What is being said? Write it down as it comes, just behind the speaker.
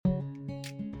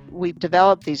we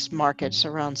developed these markets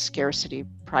around scarcity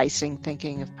pricing,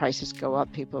 thinking if prices go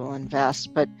up, people will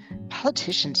invest. But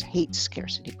politicians hate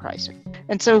scarcity pricing.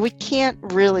 And so we can't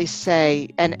really say,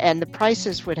 and the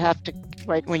prices would have to,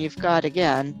 right, when you've got,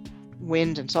 again,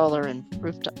 wind and solar and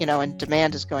rooftop, and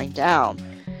demand is going down,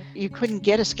 you couldn't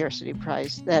get a scarcity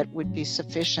price that would be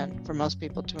sufficient for most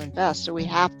people to invest. So we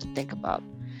have to think about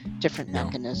different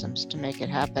mechanisms to make it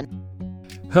happen.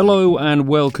 Hello and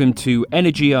welcome to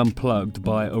Energy Unplugged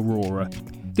by Aurora.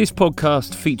 This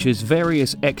podcast features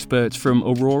various experts from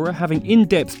Aurora having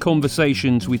in-depth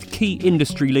conversations with key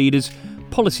industry leaders,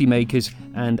 policymakers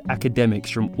and academics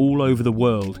from all over the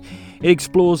world. It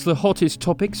explores the hottest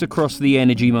topics across the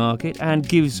energy market and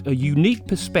gives a unique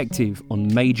perspective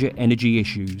on major energy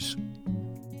issues.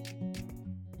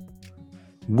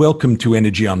 Welcome to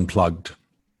Energy Unplugged.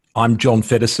 I'm John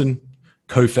Fedderson,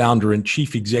 co-founder and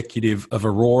chief executive of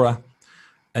Aurora.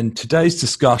 And today's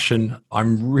discussion,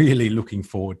 I'm really looking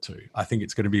forward to. I think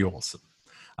it's going to be awesome.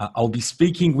 I'll be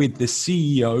speaking with the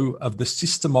CEO of the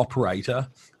system operator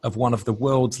of one of the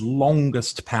world's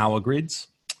longest power grids.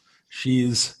 She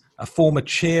is a former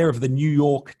chair of the New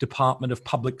York Department of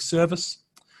Public Service,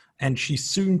 and she's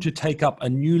soon to take up a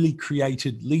newly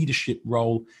created leadership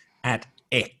role at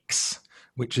X,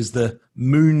 which is the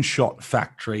moonshot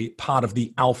factory, part of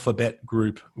the Alphabet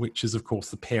Group, which is, of course,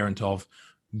 the parent of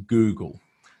Google,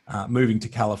 moving to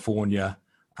California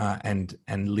and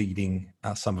leading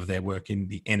some of their work in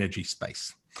the energy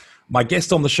space. My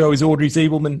guest on the show is Audrey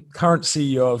Zibelman, current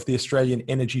CEO of the Australian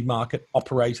Energy Market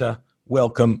Operator.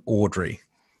 Welcome, Audrey.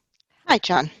 Hi,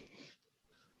 John.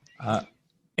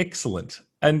 Excellent.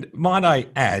 And might I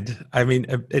add,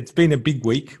 it's been a big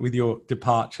week with your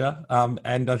departure,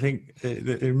 and I think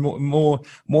more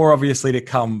obviously to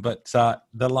come, but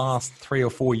the last 3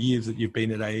 or 4 years that you've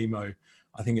been at AEMO,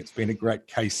 I think it's been a great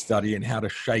case study in how to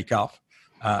shake up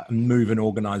and move an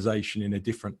organisation in a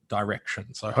different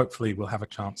direction. So hopefully we'll have a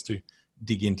chance to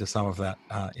dig into some of that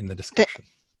in the discussion.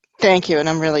 Thank you, and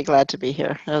I'm really glad to be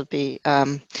here. It'll be.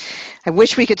 I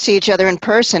wish we could see each other in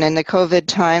person. In the COVID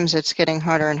times, it's getting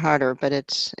harder and harder, but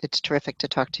it's terrific to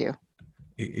talk to you.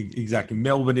 Exactly.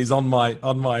 Melbourne is on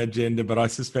my agenda, but I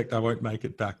suspect I won't make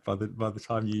it back by the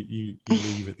time you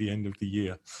leave at the end of the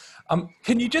year.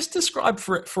 Can you just describe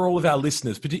for all of our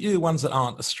listeners, particularly the ones that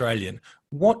aren't Australian,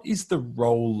 what is the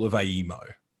role of AEMO?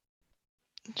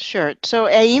 Sure. So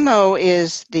AEMO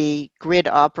is the grid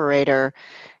operator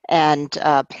and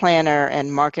planner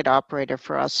and market operator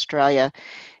for Australia.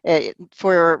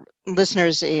 For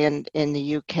listeners in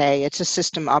the UK, it's a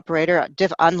system operator.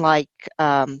 Unlike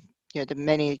the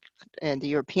many in the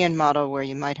European model where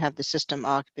you might have the system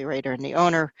operator and the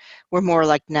owner, we're more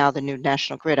like now the new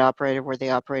national grid operator where the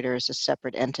operator is a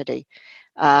separate entity.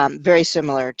 Very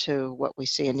similar to what we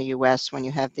see in the US when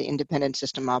you have the independent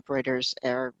system operators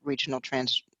or regional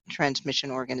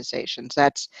transmission organizations.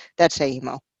 That's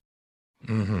AEMO.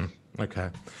 Mm-hmm. Okay,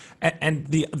 and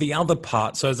the other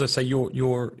part. So as I say,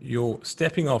 you're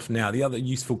stepping off now. The other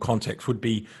useful context would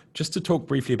be just to talk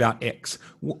briefly about X.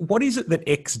 What is it that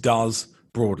X does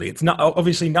broadly? It's not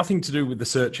obviously nothing to do with the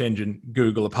search engine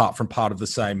Google, apart from part of the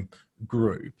same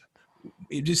group.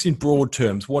 Just in broad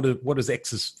terms, what is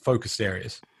X's focused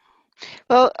areas?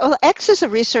 Well, X is a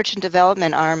research and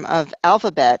development arm of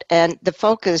Alphabet, and the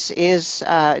focus is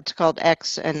it's called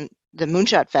X and the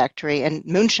Moonshot Factory, and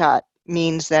Moonshot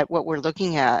means that what we're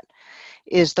looking at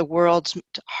is the world's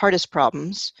hardest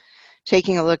problems,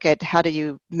 taking a look at how do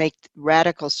you make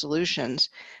radical solutions,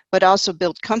 but also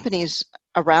build companies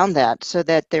around that so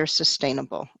that they're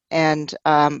sustainable. And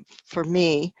for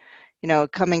me,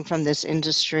 coming from this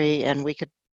industry, and we could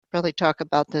probably talk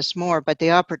about this more, but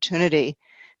the opportunity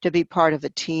to be part of a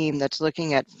team that's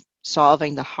looking at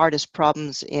solving the hardest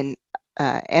problems in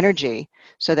energy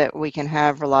so that we can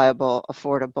have reliable,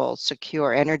 affordable,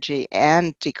 secure energy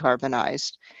and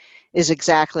decarbonized is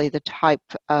exactly the type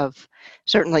of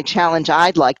certainly challenge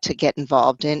I'd like to get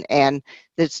involved in. And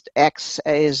this X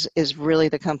is really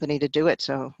the company to do it.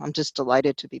 So I'm just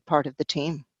delighted to be part of the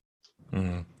team.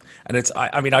 Mm. And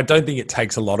I don't think it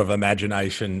takes a lot of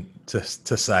imagination to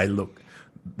say, look,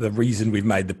 the reason we've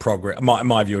made the progress,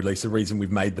 my view at least, the reason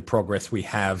we've made the progress we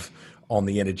have on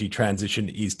the energy transition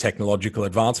is technological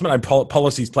advancement. And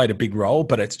policy's played a big role,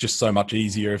 but it's just so much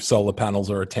easier if solar panels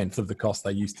are a tenth of the cost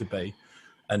they used to be,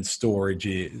 and storage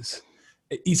is.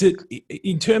 Is it,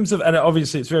 in terms of, and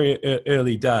obviously it's very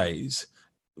early days,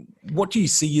 what do you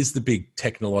see as the big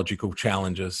technological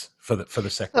challenges for the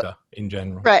sector in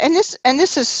general? Right, and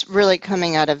this is really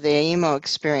coming out of the AEMO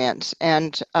experience,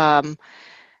 and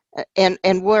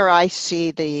where I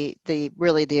see the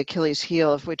really the Achilles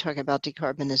heel if we're talking about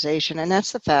decarbonization, and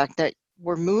that's the fact that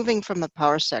we're moving from a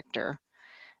power sector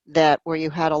where you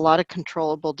had a lot of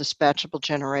controllable, dispatchable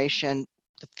generation.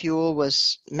 The fuel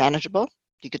was manageable.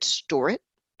 You could store it.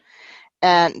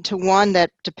 And to one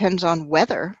that depends on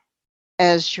weather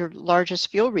as your largest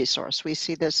fuel resource. We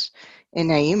see this in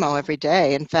AEMO every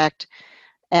day. In fact,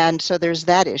 and so there's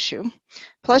that issue.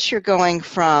 Plus, you're going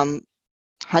from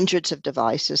hundreds of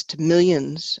devices to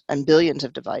millions and billions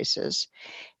of devices.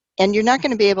 And you're not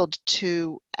going to be able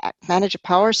to manage a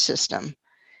power system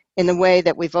in the way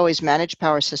that we've always managed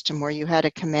power system, where you had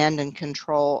a command and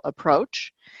control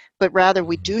approach. But rather,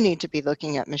 we do need to be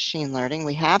looking at machine learning.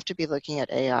 We have to be looking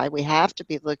at AI. We have to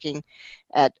be looking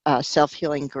at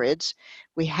self-healing grids.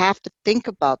 We have to think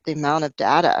about the amount of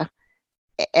data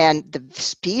and the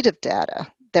speed of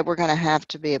data that we're going to have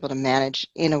to be able to manage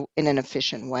in an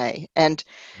efficient way. And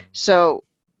so,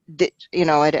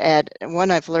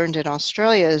 one I've learned in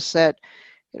Australia is that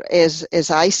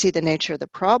as I see the nature of the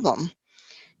problem,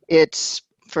 it's,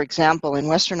 for example, in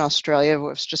Western Australia, I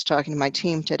was just talking to my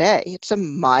team today, it's a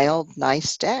mild,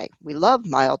 nice day. We love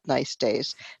mild, nice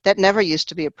days. That never used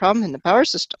to be a problem in the power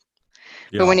system.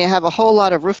 Yeah. But when you have a whole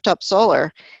lot of rooftop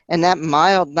solar and that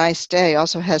mild, nice day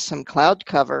also has some cloud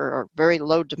cover or very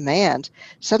low demand,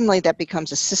 suddenly that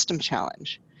becomes a system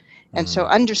challenge. And so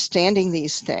understanding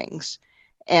these things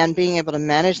and being able to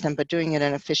manage them, but doing it in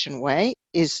an efficient way,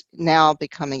 is now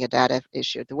becoming a data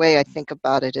issue. The way I think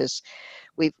about it is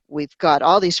we've got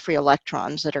all these free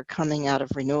electrons that are coming out of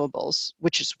renewables,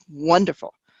 which is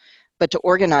wonderful. But to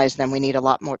organize them, we need a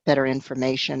lot more better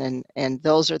information, and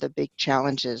those are the big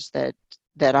challenges that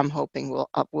I'm hoping will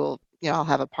I'll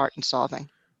have a part in solving.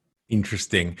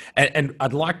 Interesting. And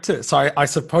I'd like to, so I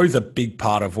suppose a big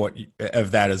part of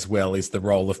that as well is the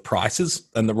role of prices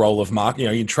and the role of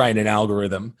market. You train an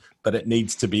algorithm, but it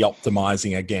needs to be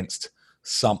optimizing against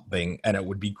something, and it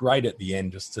would be great at the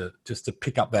end just to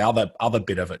pick up the other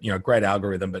bit of it. Great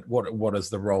algorithm, but what is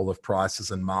the role of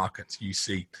prices and markets you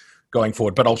see going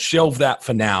forward? But I'll shelve that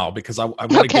for now because I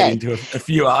want to get into a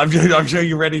few. I'm sure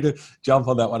you're ready to jump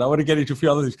on that one. I want to get into a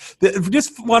few other things.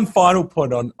 Just one final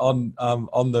point on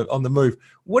the move.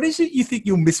 What is it you think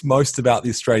you'll miss most about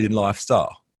the Australian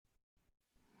lifestyle?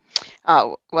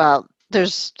 Oh, well,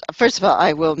 first of all,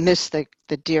 I will miss the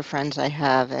dear friends I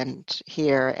have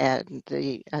here, and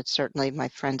certainly my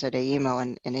friends at AEMO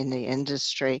and in the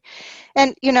industry.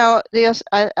 And the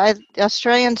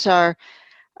Australians are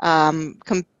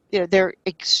they're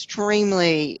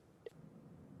extremely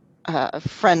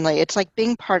friendly. It's like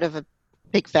being part of a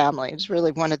big family. It's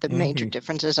really one of the major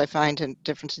differences I find in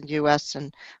the U.S.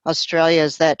 and Australia,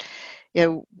 is that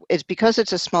it's because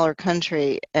it's a smaller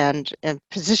country and a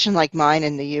position like mine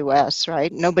in the U.S.,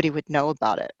 right? Nobody would know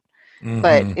about it.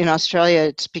 But in Australia,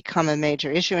 it's become a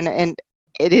major issue, and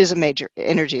it is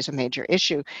energy is a major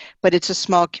issue, but it's a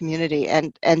small community,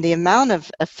 and the amount of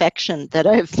affection that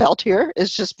I've felt here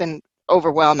has just been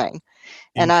overwhelming.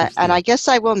 And I guess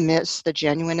I will miss the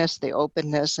genuineness, the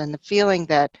openness, and the feeling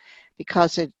that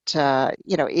because it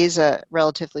is a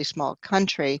relatively small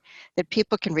country, that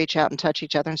people can reach out and touch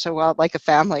each other and say, well, like a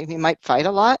family, we might fight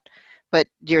a lot, but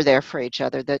you're there for each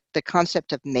other. The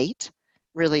concept of mate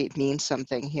really means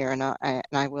something here, and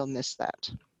I will miss that.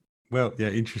 Well, yeah,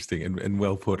 interesting and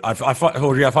well put.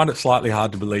 Audrey, I find it slightly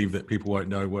hard to believe that people won't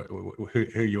know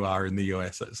who you are in the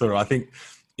US. So I think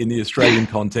in the Australian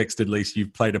context, at least,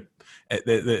 you've played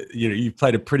you've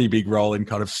played a pretty big role in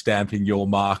kind of stamping your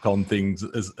mark on things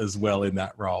as well in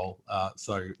that role.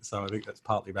 So I think that's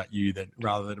partly about you then,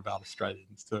 rather than about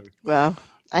Australians too. Well,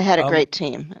 I had a great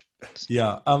team.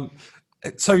 Yeah.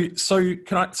 So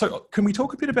can we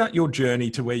talk a bit about your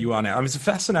journey to where you are now? It's a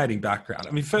fascinating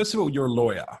background. First of all, you're a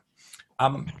lawyer.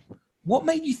 What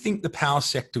made you think the power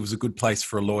sector was a good place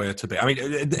for a lawyer to be?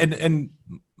 And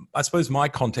I suppose my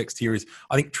context here is,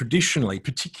 I think traditionally,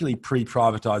 particularly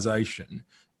pre-privatization,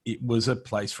 it was a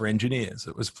place for engineers.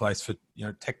 It was a place for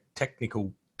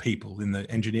technical people in the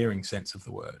engineering sense of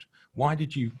the word. Why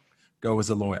did you go as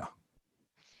a lawyer?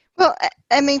 Well,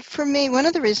 for me, one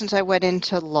of the reasons I went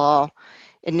into law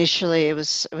initially, it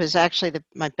was actually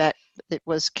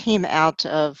came out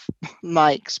of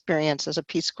my experience as a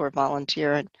Peace Corps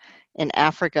volunteer in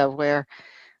Africa, where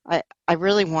I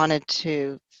really wanted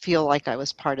to feel like I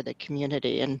was part of the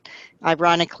community. And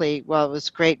ironically, while it was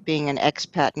great being an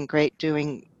expat and great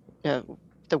doing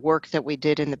the work that we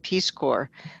did in the Peace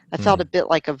Corps, I felt a bit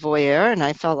like a voyeur, and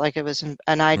I felt like it was,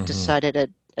 and I decided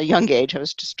at a young age, I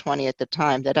was just 20 at the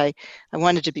time, that I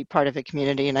wanted to be part of a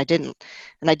community, and I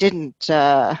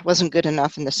wasn't good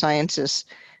enough in the sciences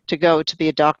to go to be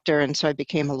a doctor, and so I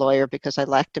became a lawyer because I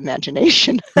lacked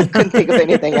imagination. I couldn't think of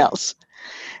anything else.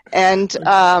 And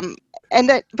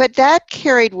but that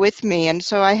carried with me, and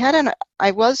so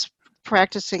I was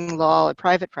practicing law, a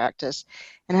private practice,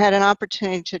 and had an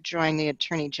opportunity to join the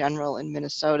Attorney General in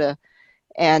Minnesota,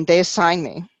 and they assigned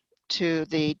me to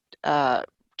the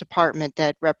department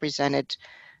that represented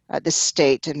the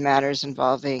state in matters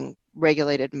involving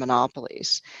regulated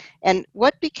monopolies. And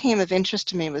what became of interest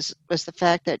to me was the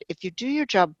fact that if you do your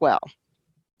job well,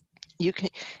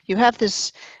 you have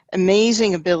this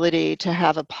amazing ability to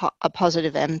have a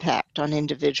positive impact on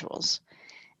individuals.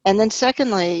 And then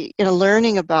secondly,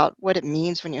 learning about what it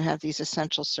means when you have these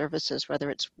essential services, whether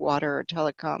it's water or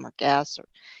telecom or gas or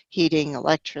heating,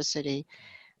 electricity,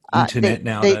 Internet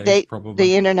nowadays, probably.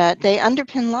 the internet, they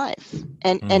underpin life,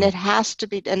 and it Mm. has to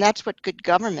be, and that's what good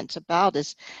government's about,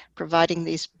 is providing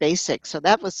these basics. So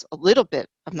that was a little bit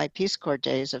of my Peace Corps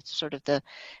days, of sort of the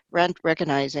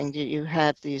recognizing that you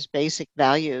have these basic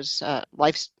values,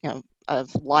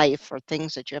 of life, or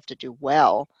things that you have to do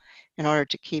well in order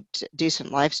to keep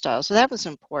decent lifestyle. So that was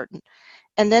important.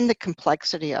 And then the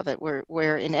complexity of it,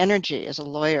 where in energy, as a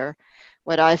lawyer,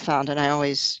 what I found, and I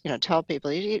always tell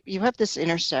people, you have this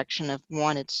intersection of,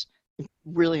 one, it's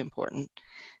really important.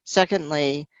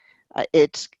 Secondly,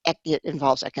 it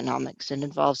involves economics, it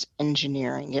involves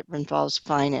engineering, it involves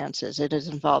finances, it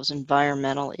involves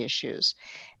environmental issues,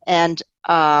 and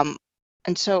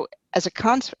so as a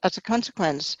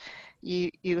consequence,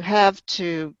 you have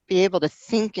to be able to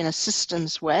think in a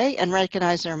systems way and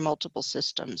recognize there are multiple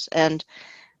systems. And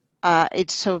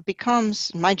it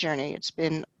becomes, my journey, it's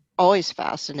been always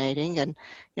fascinating, and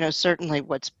certainly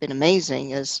what's been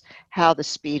amazing is how the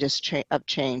speed of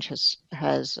change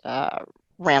has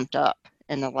ramped up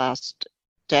in the last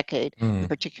decade, and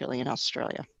particularly in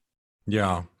Australia.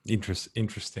 Yeah,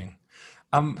 interesting.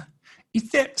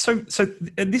 Is there, so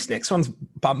this next one's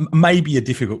maybe a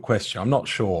difficult question. I'm not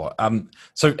sure.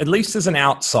 So at least as an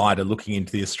outsider looking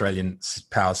into the Australian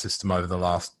power system over the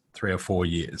last 3 or 4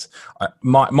 years,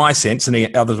 my sense,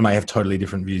 and others may have totally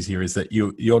different views here, is that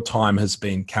your time has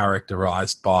been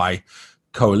characterised by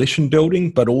coalition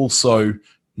building, but also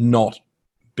not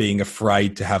being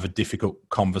afraid to have a difficult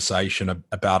conversation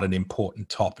about an important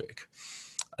topic.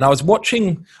 And I watched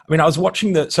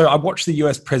the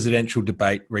US presidential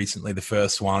debate recently, the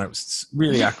first one. It was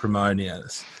really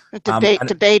acrimonious.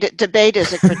 Debate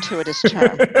is a gratuitous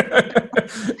term.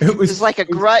 It was like a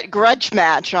grudge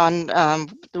match on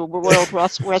the World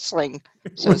Wrestling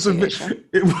Association.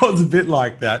 It was a bit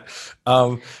like that.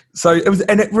 So it was,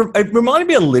 and it reminded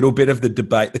me a little bit of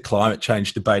the climate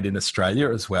change debate in Australia,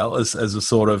 as well as a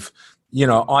sort of,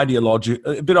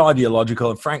 a bit ideological,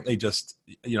 and frankly, just,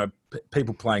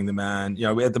 people playing the man.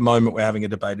 At the moment, we're having a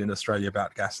debate in Australia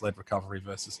about gas-led recovery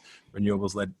versus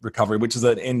renewables-led recovery, which is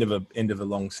an end of a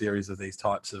long series of these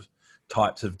types of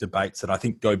debates that I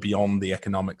think go beyond the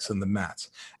economics and the maths.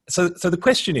 So the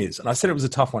question is, and I said it was a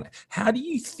tough one, how do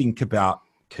you think about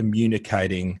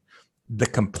communicating the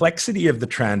complexity of the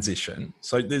transition?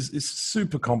 So there's this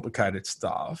super complicated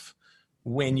stuff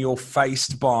when you're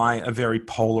faced by a very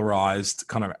polarized,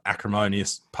 kind of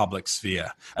acrimonious public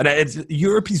sphere. And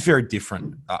Europe is very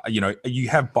different. You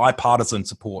have bipartisan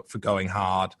support for going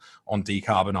hard on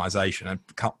decarbonisation, and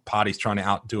parties trying to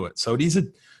outdo it. So it's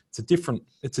a different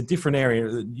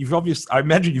area. I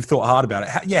imagine you've thought hard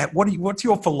about it. What's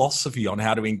your philosophy on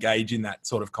how to engage in that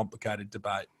sort of complicated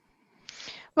debate?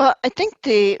 Well, I think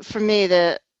for me,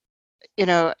 the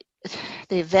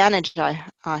advantage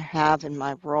I have in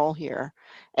my role here,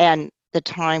 and the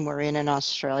time we're in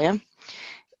Australia,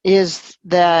 is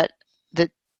that the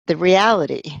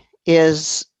reality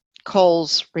is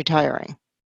coal's retiring.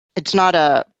 It's not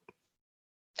a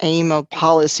AEMO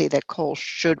policy that coal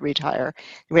should retire.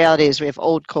 The reality is we have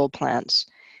old coal plants,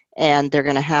 and they're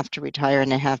going to have to retire,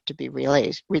 and they have to be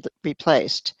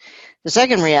replaced. The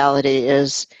second reality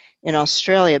is, in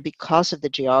Australia, because of the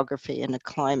geography and the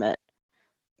climate,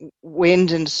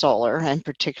 wind and solar, and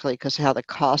particularly because of how the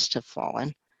costs have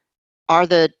fallen, are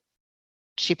the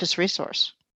cheapest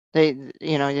resource.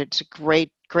 It's a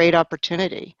great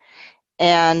opportunity.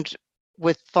 And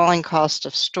with falling cost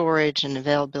of storage and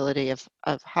availability of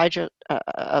hydro,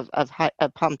 of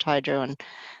pumped hydro,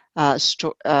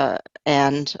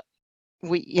 and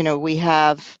we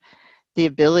have the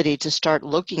ability to start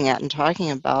looking at and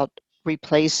talking about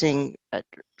replacing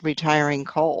retiring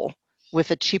coal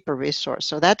with a cheaper resource.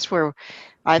 So that's where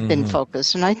I've been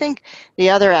focused. And I think the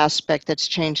other aspect that's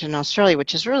changed in Australia,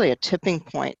 which is really a tipping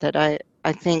point that I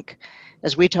think,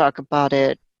 as we talk about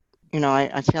it,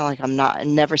 I feel like I'm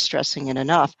never stressing it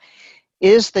enough,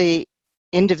 is the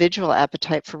individual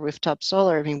appetite for rooftop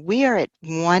solar. I mean, we are at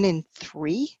 1 in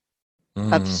 3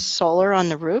 of solar on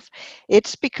the roof.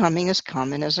 It's becoming as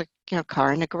common as a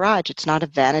car in the garage. It's not a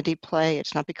vanity play.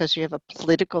 It's not because you have a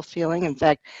political feeling. In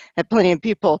fact, I have plenty of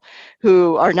people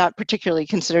who are not particularly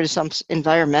considered some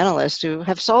environmentalists who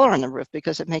have solar on the roof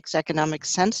because it makes economic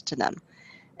sense to them.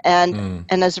 And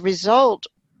as a result,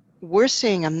 we're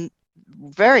seeing a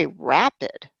very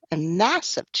rapid and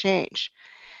massive change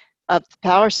of the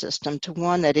power system to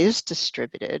one that is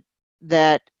distributed,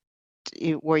 that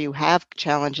where you have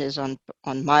challenges on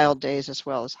mild days as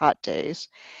well as hot days,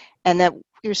 and that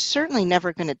you're certainly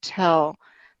never going to tell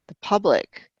the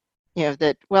public,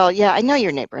 that, well, yeah, I know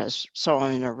your neighbor has solar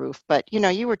on their roof, but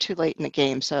you were too late in the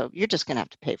game, so you're just going to have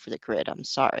to pay for the grid. I'm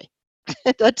sorry.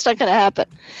 That's not going to happen.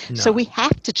 No. So we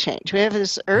have to change. We have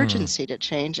this urgency to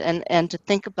change and to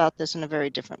think about this in a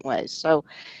very different way. So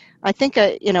I think,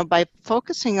 by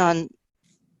focusing on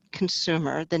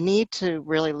consumer, the need to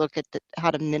really look at how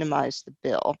to minimize the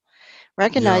bill,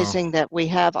 recognizing that we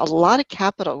have a lot of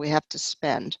capital we have to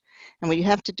spend, and we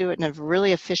have to do it in a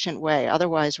really efficient way.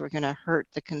 Otherwise, we're going to hurt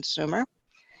the consumer.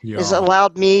 Has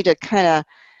allowed me to kind of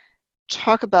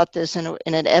talk about this in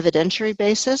an evidentiary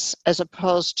basis as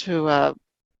opposed to a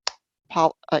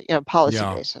policy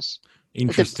basis.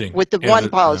 Interesting. With the one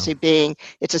policy being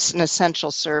it's an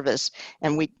essential service,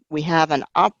 and we have an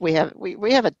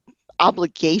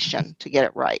obligation to get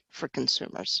it right for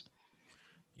consumers.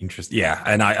 Interesting. Yeah,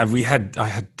 and I had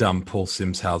Paul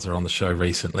Simshauser on the show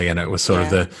recently, and it was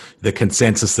sort of the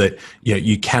consensus that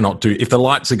you cannot do, if the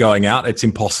lights are going out, it's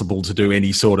impossible to do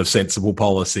any sort of sensible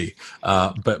policy.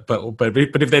 But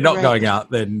if they're not going out,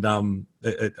 then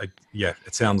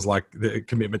it sounds like the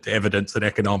commitment to evidence and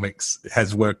economics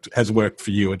has worked for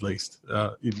you, at least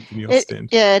in your stand.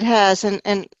 Yeah, it has, and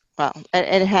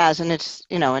it has, and it's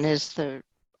and is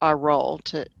our role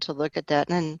to look at that.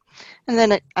 And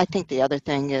then I think the other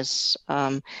thing is,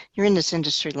 you're in this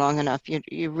industry long enough,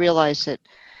 you realize that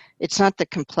it's not the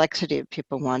complexity that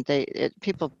people want.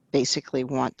 People basically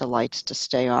want the lights to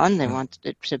stay on. They want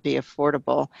it to be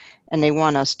affordable, and they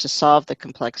want us to solve the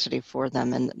complexity for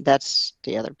them. And that's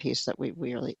the other piece that we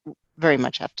really very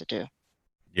much have to do.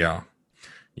 Yeah.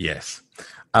 Yes.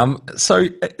 So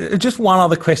just one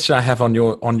other question I have on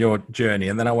your journey,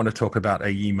 and then I want to talk about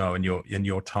AEMO and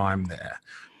your time there.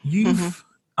 You've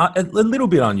a little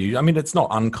bit on you. I mean, it's not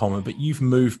uncommon, but you've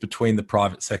moved between the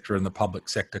private sector and the public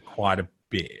sector quite a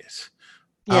bit.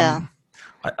 Yeah.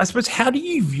 I suppose, how do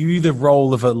you view the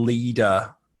role of a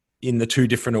leader in the two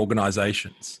different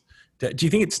organisations? Do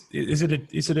you think is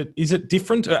it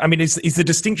different? I mean, is the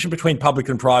distinction between public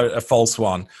and private a false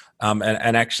one?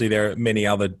 And actually, there are many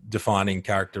other defining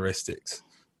characteristics.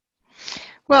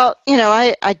 Well,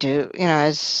 I do.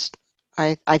 As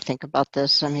I think about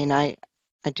this, I mean, I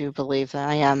do believe that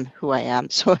I am who I am.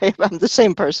 So I'm the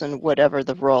same person, whatever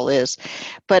the role is.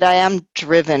 But I am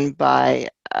driven by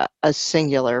a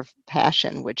singular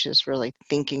passion, which is really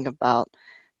thinking about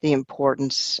the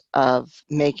importance of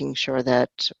making sure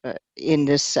that in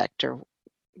this sector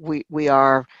we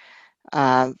are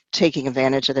taking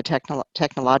advantage of the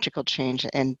technological change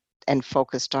and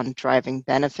focused on driving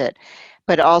benefit,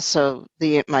 but also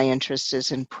my interest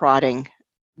is in prodding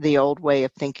the old way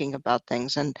of thinking about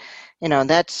things. And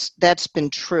that's been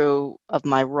true of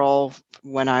my role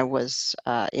when I was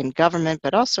in government,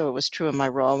 but also it was true of my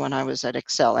role when I was at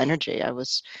Excel Energy. I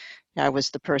was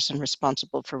the person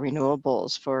responsible for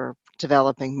renewables, for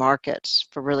developing markets,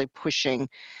 for really pushing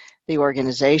the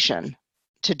organization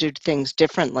to do things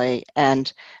differently,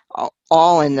 and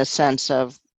all in the sense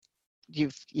of you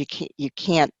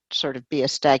can't sort of be a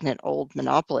stagnant old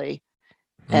monopoly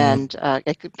and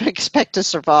expect to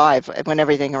survive when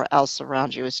everything else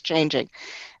around you is changing.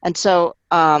 And so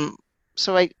I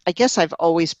guess I've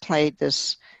always played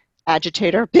this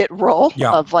agitator bit role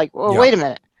of like, well, wait a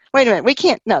minute, we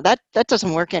can't, no, that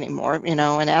doesn't work anymore,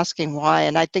 and asking why.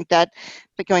 And I think that,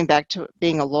 but going back to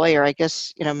being a lawyer, I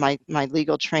guess, my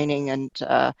legal training and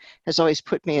has always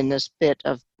put me in this bit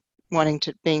of wanting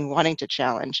to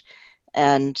challenge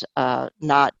and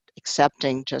not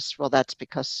accepting just, well, that's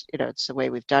because, it's the way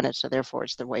we've done it, so therefore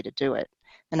it's the way to do it.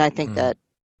 And I think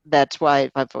that's why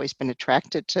I've always been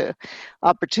attracted to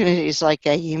opportunities like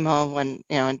AEMO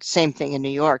and same thing in New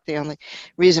York. The only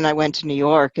reason I went to New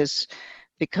York is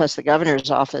because the governor's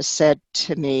office said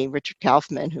to me, Richard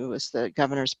Kaufman, who was the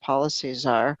governor's policy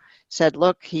czar, said,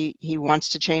 look, he wants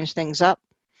to change things up.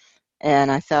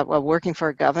 And I thought, well, working for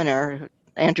a governor,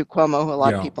 Andrew Cuomo, who a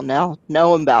lot of people now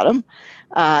know about him,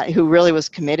 who really was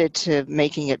committed to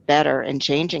making it better and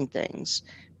changing things,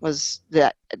 was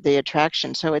the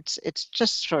attraction. So it's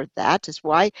just sort of that is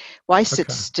why sit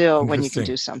still when you can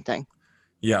do something.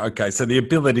 Yeah, okay. So the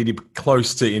ability to be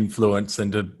close to influence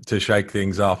and to shake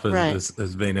things up Right.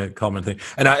 has been a common thing.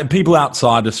 And people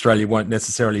outside Australia won't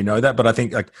necessarily know that, but I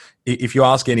think like if you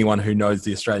ask anyone who knows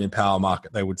the Australian power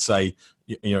market, they would say,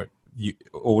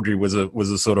 Audrey was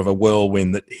a sort of a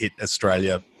whirlwind that hit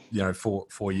Australia,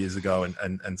 4 years ago,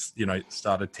 and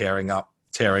started tearing up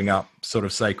sort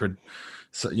of sacred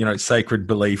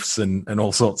beliefs and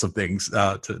all sorts of things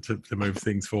to move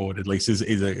things forward. At least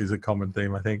is a common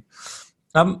theme, I think.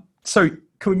 So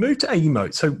can we move to AEMO?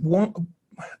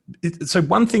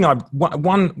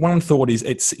 One thought is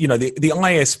it's the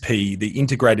ISP, the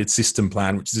integrated system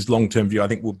plan, which is this long-term view, I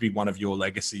think will be one of your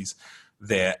legacies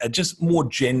there. And just more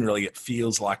generally, it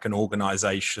feels like an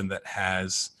organization that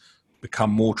has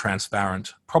become more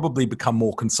transparent, probably become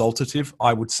more consultative,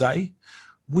 I would say.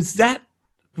 Was that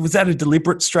a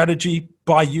deliberate strategy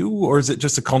by you, or is it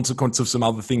just a consequence of some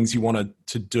other things you wanted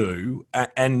to do?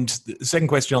 And the second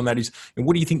question on that is,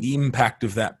 what do you think the impact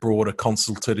of that broader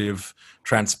consultative,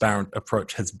 transparent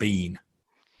approach has been?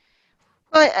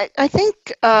 Well, I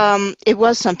think it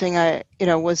was something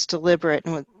was deliberate,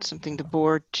 and was something the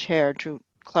board chair Drew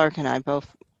Clark and I both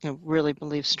really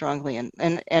believe strongly in,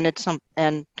 and it's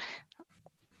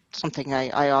something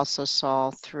I also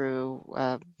saw through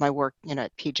my work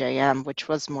at PJM, which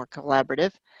was more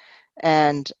collaborative,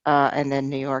 and then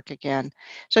New York again.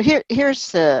 So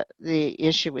here's the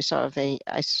issue we saw with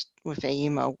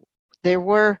AEMO. There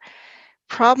were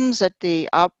problems that the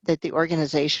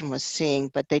organization was seeing,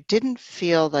 but they didn't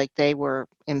feel like they were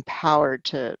empowered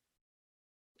to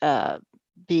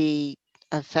be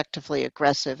effectively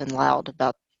aggressive and loud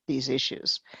about these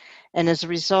issues. And as a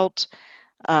result,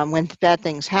 when bad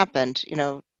things happened,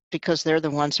 because they're the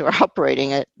ones who are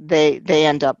operating it, they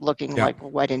end up looking like,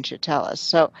 well, why didn't you tell us?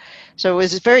 So it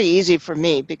was very easy for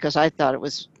me, because I thought it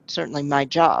was certainly my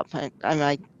job.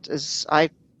 As I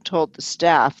told the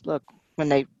staff, look, when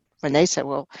they said,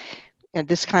 well,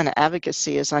 this kind of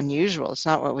advocacy is unusual, it's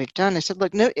not what we've done. I said,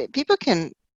 look, no, people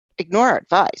can ignore our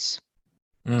advice.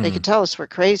 They could tell us we're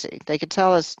crazy. They could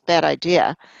tell us bad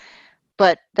idea.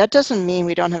 But that doesn't mean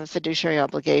we don't have a fiduciary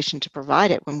obligation to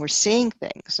provide it when we're seeing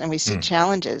things and we see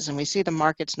challenges and we see the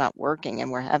market's not working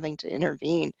and we're having to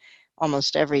intervene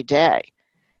almost every day.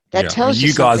 That tells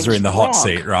you guys are in the hot wrong.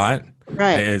 seat, right?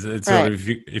 Right. It's right. Sort of,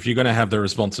 if you're going to have the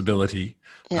responsibility,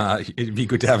 it'd be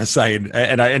good to have a say.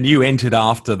 And you entered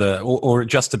after or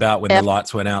just about when the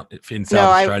lights went out in South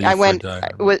Australia. I went.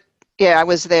 I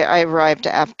was there. I arrived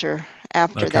after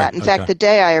that. In fact, the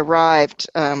day I arrived,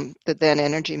 the then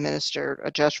energy minister,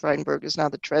 Josh Frydenberg, is now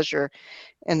the treasurer,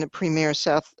 and the premier of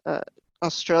South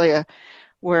Australia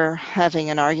were having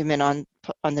an argument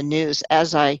on the news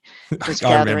as I was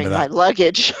gathering my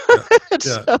luggage.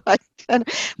 So I kind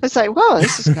of was like, "Well,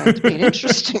 this is going to be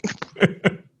interesting."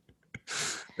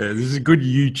 There's a good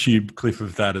YouTube clip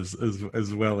of that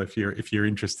as well if you're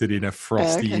interested in a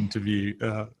frosty interview.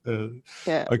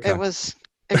 It was.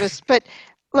 But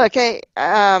look, I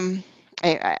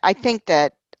think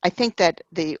that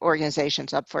the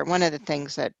organization's up for it. One of the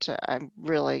things that I'm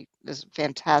really is a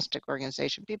fantastic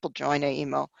organization. People join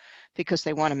AEMO because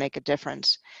they want to make a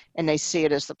difference, and they see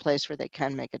it as the place where they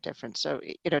can make a difference. So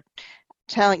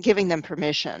giving them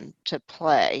permission to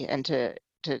play and to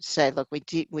say, look,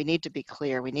 we need to be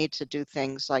clear. We need to do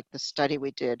things like the study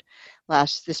we did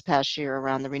this past year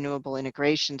around the renewable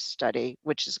integration study,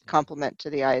 which is a complement to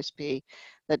the ISP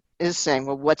that is saying,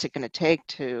 well, what's it going to take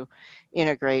to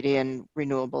integrate in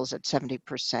renewables at 70%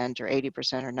 or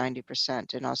 80% or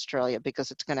 90% in Australia,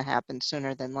 because it's going to happen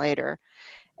sooner than later.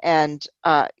 And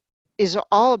is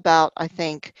all about, I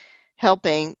think,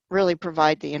 helping really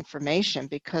provide the information,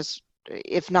 because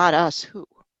if not us, who?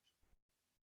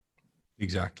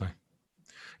 Exactly.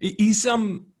 You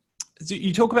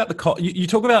talk about you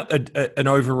talk about an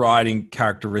overriding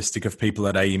characteristic of people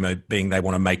at AEMO being they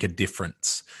want to make a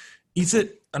difference. Is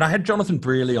it? And I had Jonathan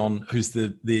Brearley on, who's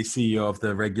the CEO of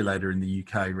the regulator in the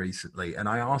UK recently, and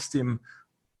I asked him,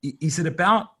 is it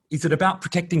about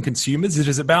protecting consumers?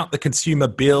 Is it about the consumer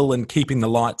bill and keeping the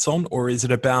lights on, or is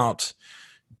it about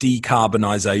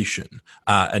decarbonisation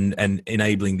and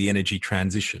enabling the energy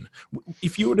transition?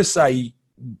 If you were to say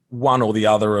one or the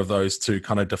other of those two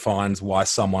kind of defines why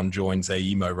someone joins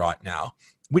AEMO right now,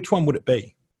 which one would it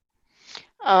be?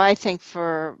 Oh, I think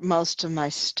for most of my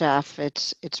staff,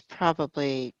 it's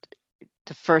probably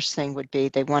the first thing would be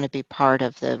they want to be part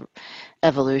of the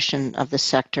evolution of the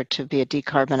sector to be a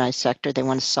decarbonized sector. They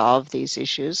want to solve these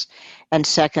issues. And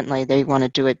secondly, they want to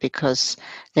do it because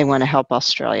they want to help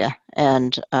Australia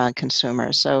and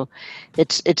consumers. So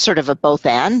it's sort of a both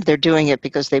and. They're doing it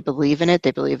because they believe in it.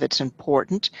 They believe it's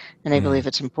important, and they believe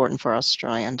it's important for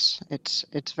Australians.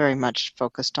 It's very much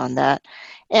focused on that,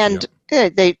 and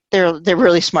they're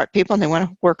really smart people, and they want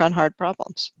to work on hard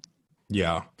problems.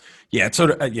 Yeah, yeah, it's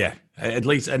sort of at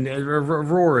least, and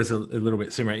Aurora is a little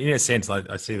bit similar in a sense.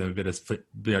 I see them a bit as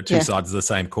two sides of the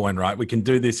same coin, right? We can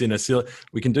do this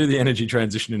we can do the energy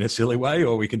transition in a silly way,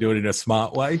 or we can do it in a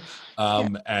smart way,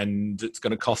 and it's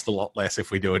going to cost a lot less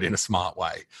if we do it in a smart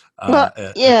way. Well,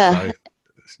 yeah.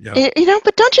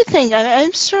 But don't you think?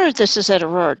 I'm sure this is at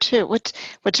Aurora too.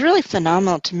 What's really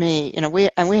phenomenal to me,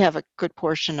 we have a good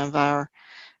portion of our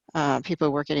people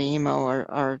who work at AEMO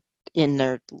are in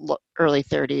their early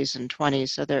 30s and 20s,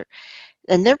 so they're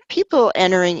people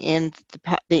entering in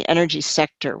the energy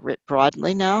sector writ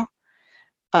broadly now,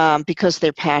 because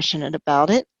they're passionate about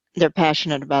it. They're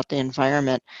passionate about the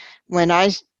environment. When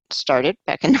I started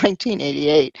back in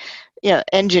 1988,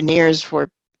 engineers were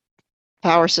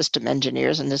power system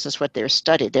engineers, and this is what they're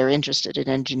studied. They're interested in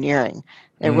engineering.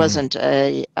 There wasn't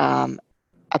a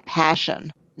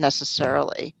passion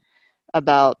necessarily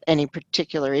about any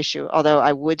particular issue. Although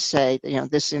I would say,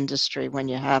 this industry, when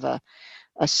you have a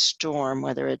storm,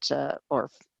 whether it's or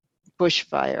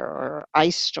bushfire or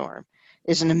ice storm,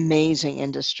 is an amazing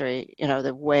industry.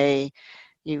 The way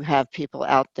you have people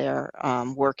out there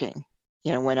working,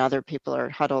 when other people are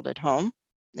huddled at home,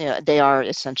 they are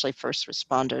essentially first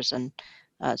responders, and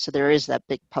so there is that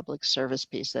big public service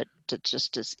piece that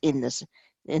just is in the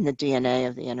DNA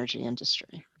of the energy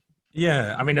industry.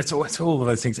 Yeah, I mean, it's all of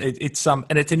those things. It's and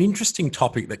it's an interesting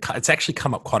topic that it's actually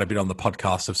come up quite a bit on the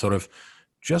podcast of sort of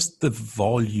just the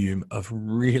volume of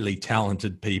really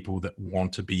talented people that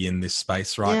want to be in this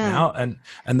space right now. And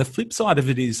the flip side of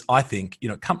it is, I think,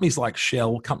 companies like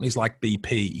Shell, companies like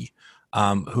BP,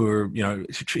 who are,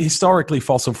 historically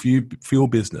fossil fuel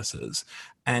businesses,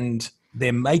 and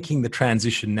they're making the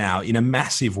transition now in a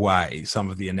massive way, some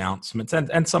of the announcements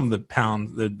and some of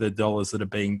the dollars that are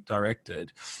being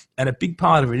directed. And a big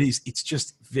part of it is it's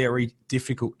just very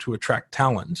difficult to attract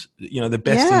talent, the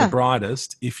best and the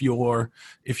brightest, if you're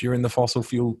in the fossil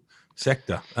fuel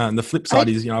sector. And the flip side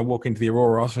is, I walk into the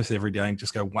Aurora office every day and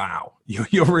just go, wow,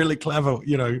 you're really clever.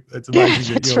 It's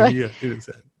amazing that you're here.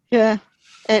 Yeah.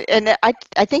 And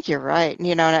I think you're right.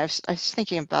 And I was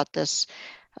thinking about this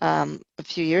a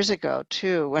few years ago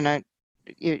too, when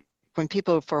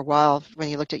people for a while, when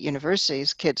you looked at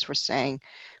universities, kids were saying,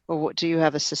 well, do you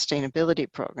have a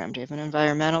sustainability program? Do you have an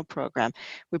environmental program?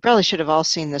 We probably should have all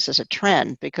seen this as a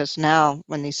trend, because now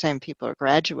when these same people are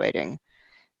graduating,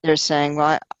 they're saying,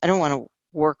 well, I don't want to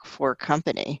work for a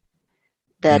company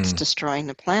that's destroying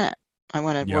the planet. I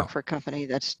want to work for a company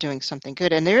that's doing something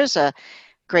good. And there is a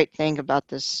great thing about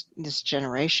this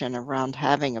generation around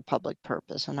having a public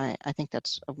purpose, and I think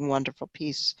that's a wonderful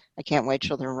piece. I can't wait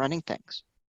till they're running things.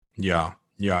 Yeah,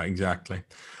 exactly.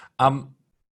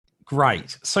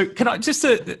 Great. So can I just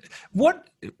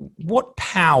what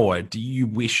power do you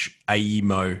wish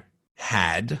AEMO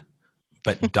had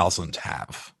but doesn't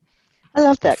have? I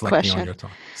love that question.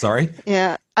 Sorry?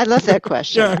 Yeah, I love that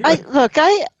question.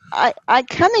 I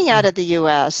coming out of the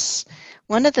US,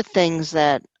 one of the things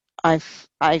that I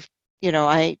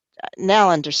now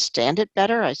understand it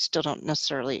better. I still don't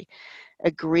necessarily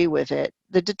agree with it.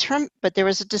 But there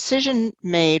was a decision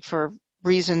made for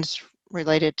reasons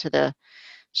related to the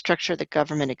structure of the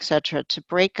government, et cetera, to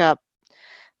break up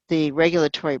the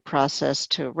regulatory process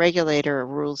to a regulator, a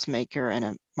rules maker, and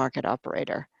a market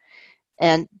operator.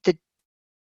 And the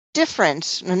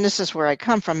difference, and this is where I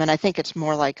come from, and I think it's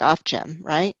more like Ofgem,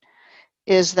 right,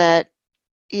 is that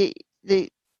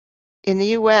in the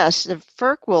US, the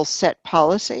FERC will set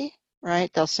policy,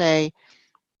 right? They'll say,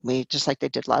 just like they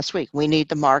did last week, we need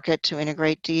the market to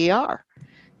integrate DER.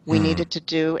 We needed to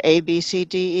do A, B, C,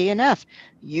 D, E, and F.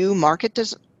 You market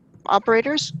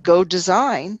operators, go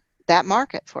design that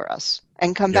market for us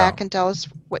and come back and tell us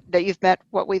that you've met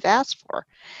what we've asked for.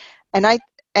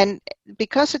 And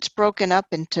because it's broken up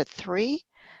into three,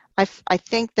 I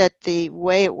think that the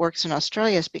way it works in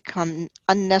Australia has become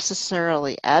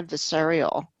unnecessarily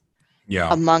adversarial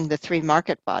among the three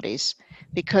market bodies,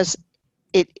 because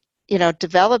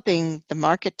developing the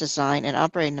market design and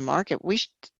operating the market,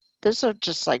 those are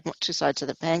just like two sides of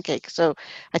the pancake. So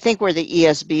I think where the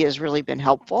ESB has really been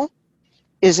helpful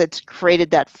is it's created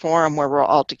that forum where we're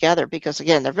all together, because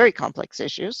again, they're very complex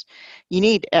issues. You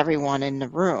need everyone in the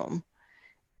room,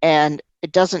 and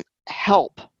it doesn't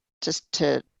help just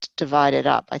to divide it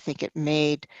up. I think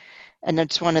and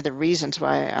it's one of the reasons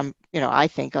why I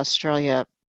think Australia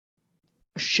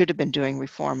should have been doing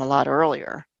reform a lot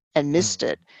earlier and missed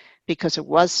it, because it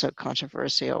was so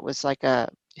controversial. It was like a,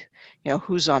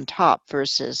 who's on top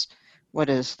versus what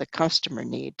does the customer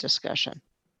need discussion.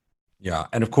 Yeah,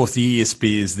 and of course the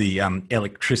ESB is the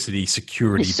Electricity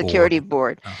Security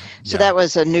Board. So yeah. that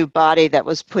was a new body that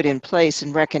was put in place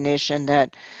in recognition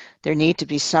that there need to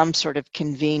be some sort of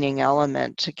convening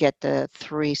element to get the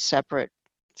three separate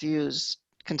views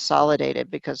consolidated,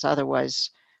 because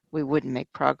otherwise we wouldn't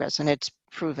make progress. And it's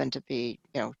proven to be,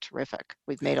 terrific.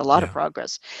 We've made a lot of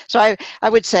progress. So I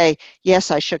would say, yes,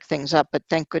 I shook things up, but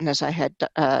thank goodness I had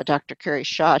Dr. Carrie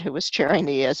Schott, who was chairing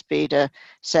the ESB, to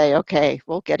say, okay,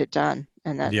 we'll get it done.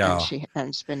 And that, and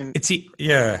it's been and it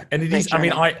is. Journey. I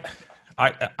mean,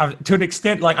 I to an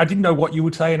extent, like, I didn't know what you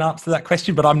would say in answer to that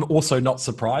question, but I'm also not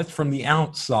surprised. From the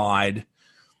outside,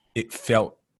 it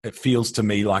feels to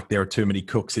me like there are too many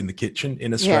cooks in the kitchen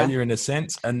in Australia, in a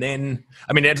sense. And then,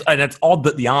 I mean, it's odd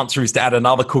that the answer is to add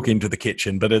another cook into the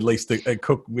kitchen, but at least a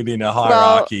cook within a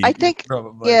hierarchy. Well, I think,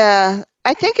 probably.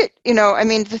 I think it, I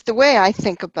mean, the way I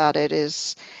think about it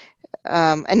is,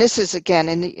 and this is, again,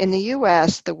 in the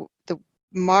U.S., the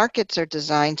markets are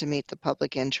designed to meet the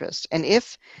public interest. And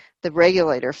if the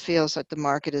regulator feels that the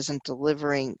market isn't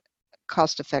delivering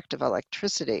cost-effective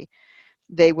electricity,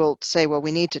 they will say, well,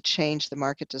 we need to change the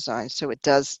market design so it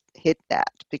does hit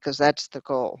that, because that's the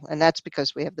goal. And that's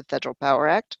because we have the Federal Power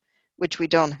Act, which we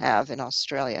don't have in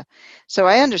Australia. So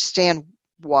I understand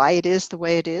why it is the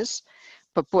way it is,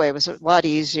 but boy, it was a lot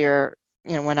easier,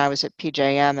 when I was at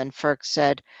PJM and FERC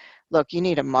said, look, you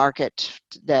need a market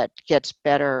that gets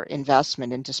better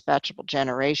investment in dispatchable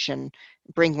generation,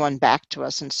 bring one back to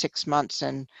us in 6 months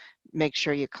and make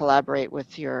sure you collaborate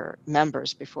with your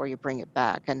members before you bring it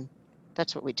back. And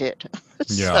that's what we did.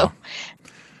 Yeah.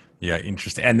 Yeah,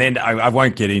 interesting. And then I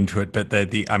won't get into it, but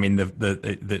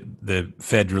the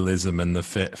federalism and the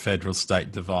federal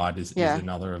state divide is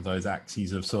another of those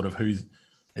axes of sort of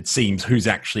who's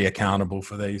actually accountable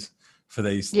for these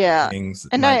things.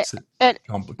 And makes it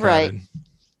complicated. Right.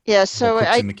 Yeah. So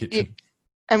in the kitchen.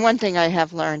 And one thing I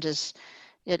have learned is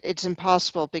it's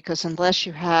impossible, because unless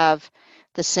you have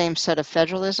the same set of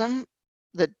federalism,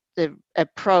 the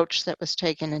approach that was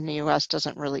taken in the U.S.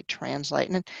 doesn't really translate.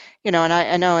 And and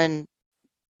I know in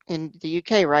the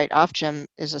U.K., right, Ofgem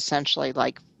is essentially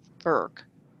like FERC,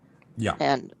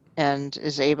 and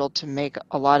is able to make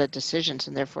a lot of decisions,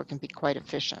 and therefore can be quite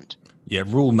efficient. Yeah,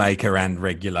 rule maker and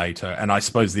regulator. And I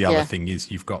suppose the other thing is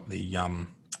you've got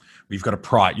you've got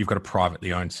a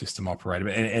privately owned system operator.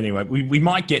 But anyway, we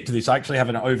might get to this. I actually have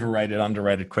an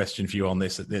underrated question for you on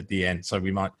this at the end, so we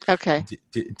might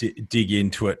dig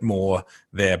into it more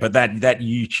there. But that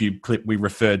YouTube clip we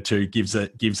referred to gives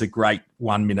a great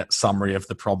 1 minute summary of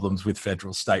the problems with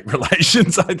federal state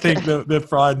relations. I think the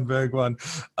Frydenberg one.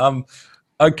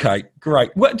 Okay,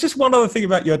 great. Well, just one other thing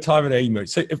about your time at AEMO.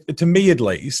 So, to me at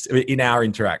least, in our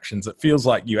interactions, it feels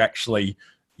like you actually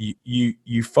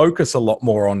you focus a lot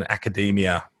more on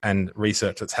academia and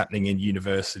research that's happening in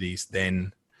universities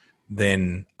than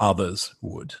others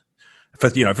would.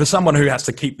 For someone who has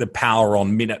to keep the power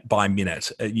on minute by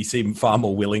minute, you seem far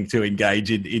more willing to engage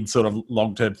in sort of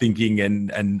long-term thinking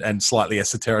and slightly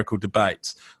esoterical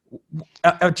debates.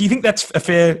 Do you think that's a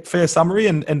fair summary?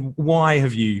 And why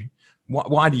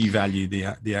do you value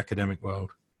the academic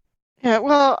world? Yeah,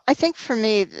 well, I think for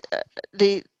me,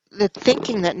 the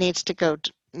thinking that needs to go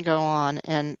on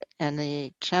and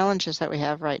the challenges that we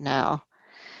have right now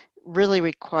really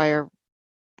require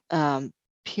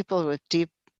people with deep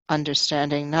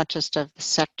understanding, not just of the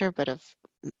sector, but of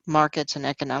markets and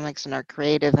economics, and are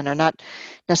creative and are not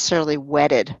necessarily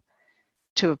wedded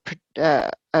to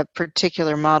a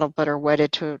particular model, but are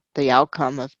wedded to the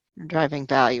outcome of driving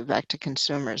value back to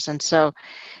consumers. And so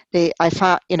I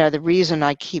found, the reason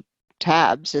I keep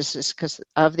tabs is because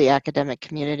of the academic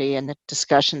community and the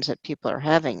discussions that people are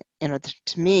having.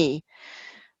 To me,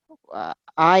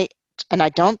 I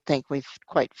don't think we've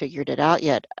quite figured it out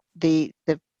yet. The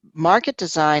market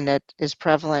design that is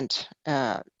prevalent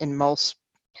in most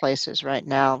places right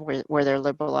now, where there are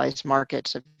liberalized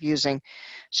markets of using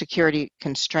security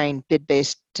constrained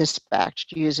bid-based dispatch,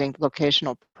 using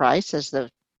locational price as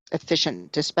the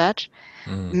efficient dispatch,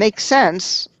 makes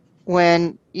sense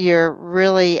when you're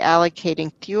really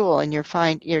allocating fuel and you're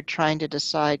trying to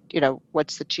decide,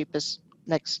 what's the cheapest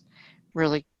next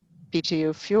really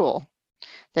BTU fuel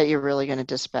that you're really going to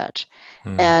dispatch,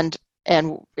 and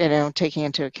taking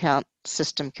into account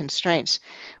system constraints.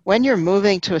 When you're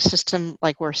moving to a system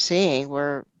like we're seeing,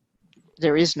 where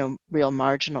there is no real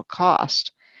marginal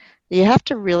cost, you have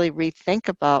to really rethink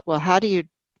about, well, how do you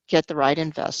get the right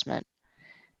investment,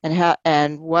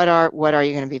 and what are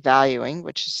you going to be valuing,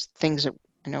 which is things that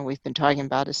we've been talking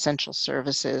about essential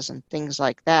services and things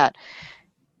like that,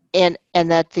 and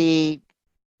that the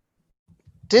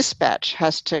dispatch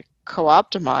has to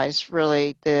co-optimize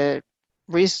really the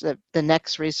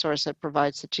next resource that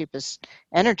provides the cheapest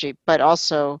energy, but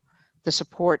also the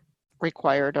support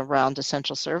required around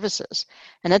essential services.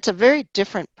 And it's a very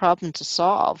different problem to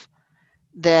solve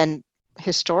than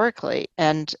historically.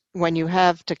 And when you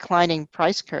have declining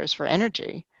price curves for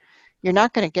energy, you're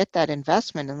not going to get that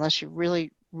investment unless you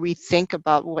really rethink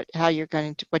about what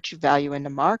you value in the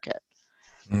market.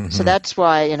 So that's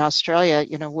why in Australia,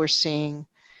 we're seeing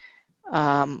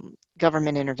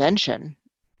government intervention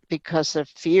because of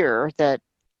fear that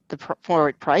the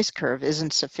forward price curve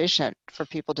isn't sufficient for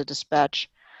people to dispatch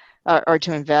or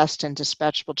to invest in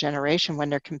dispatchable generation when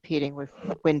they're competing with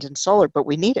wind and solar, but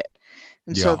we need it.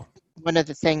 And so one of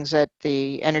the things that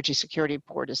the Energy Security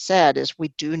Board has said is we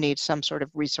do need some sort of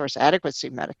resource adequacy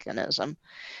mechanism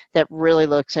that really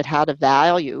looks at how to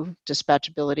value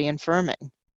dispatchability and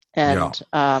firming. And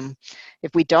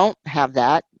if we don't have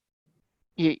that,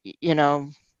 we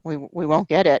won't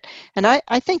get it. And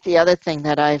I think the other thing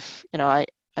that I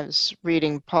was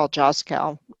reading Paul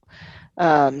Joskow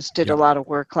did a lot of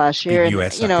work last year, big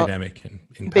US academic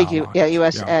in big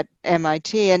US at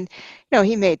MIT, and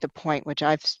he made the point which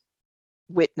I've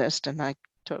witnessed and I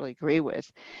totally agree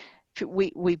with.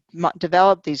 We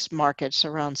developed these markets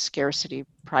around scarcity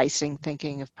pricing,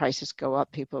 thinking if prices go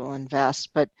up, people will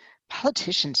invest, but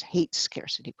politicians hate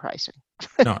scarcity pricing.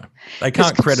 No, they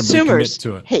can't credibly commit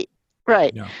to it. Hate,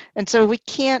 right? Yeah. And so we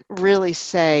can't really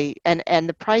say, and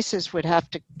the prices would have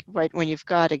to, right, when you've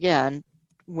got, again,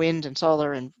 wind and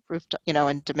solar and rooftop,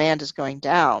 and demand is going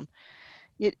down,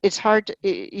 it's hard to,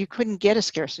 you couldn't get a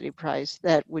scarcity price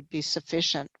that would be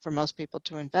sufficient for most people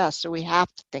to invest. So we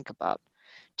have to think about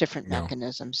different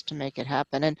mechanisms to make it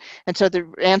happen. And so the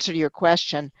answer to your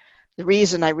question, the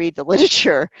reason I read the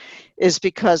literature is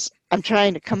because I'm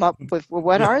trying to come up with, well,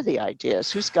 what are the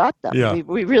ideas? Who's got them?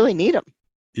 We really need them.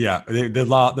 Yeah,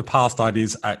 the past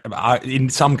ideas in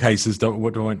some cases don't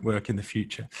work in the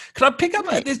future. Could I pick up?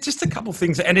 There's just a couple of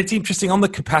things, and it's interesting on the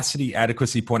capacity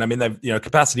adequacy point. I mean,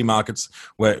 capacity markets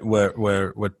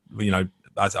were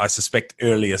I suspect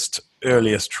earliest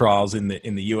trials in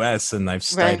the US, and they've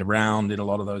stayed around in a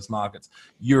lot of those markets.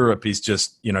 Europe is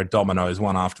just dominoes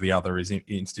one after the other is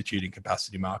instituting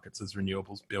capacity markets as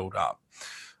renewables build up,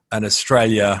 and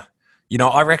Australia.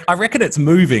 I reckon it's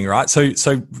moving, right? So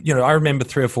I remember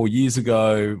 3 or 4 years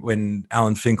ago when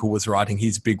Alan Finkel was writing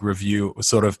his big review, it was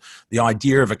sort of the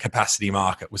idea of a capacity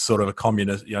market was sort of a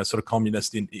communist,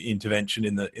 communist intervention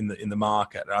in the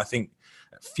market. And I think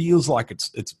it feels like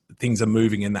it's things are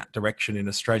moving in that direction in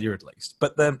Australia at least.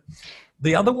 But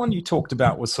the other one you talked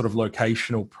about was sort of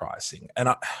locational pricing, and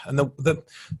the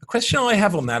question I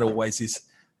have on that always is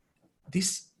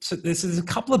this. So there's a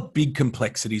couple of big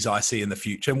complexities I see in the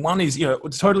future. And one is,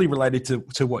 it's totally related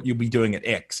to what you'll be doing at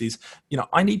X is,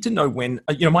 I need to know when,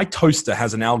 my toaster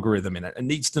has an algorithm in it. It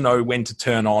needs to know when to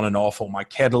turn on and off, or my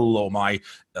kettle or my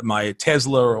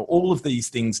Tesla, or all of these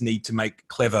things need to make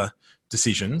clever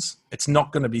decisions. It's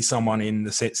not going to be someone in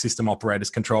the system operator's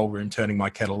control room turning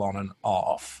my kettle on and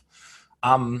off.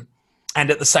 And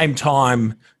at the same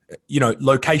time,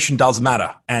 location does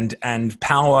matter, and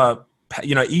power,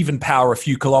 even power a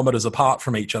few kilometers apart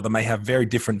from each other may have very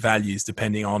different values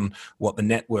depending on what the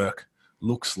network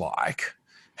looks like.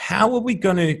 How are we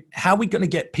going to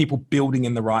get people building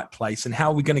in the right place, and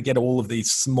how are we going to get all of these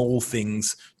small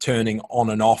things turning on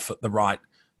and off at the right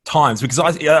times? Because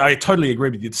I totally agree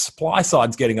with you. The supply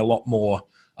side's getting a lot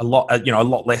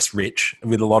less rich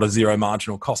with a lot of zero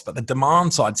marginal cost, but the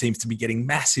demand side seems to be getting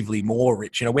massively more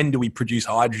rich. When do we produce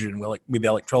hydrogen with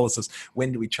electrolysis?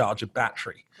 When do we charge a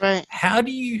battery? Right. How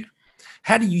do you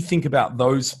think about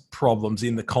those problems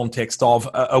in the context of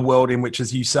a world in which,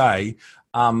 as you say,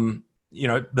 the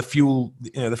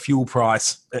fuel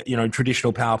price,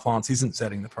 traditional power plants isn't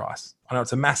setting the price? I know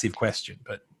it's a massive question,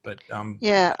 but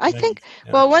I think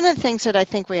one of the things that I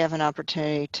think we have an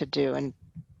opportunity to do, and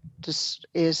just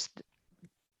is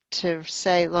to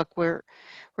say, look, we're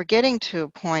getting to a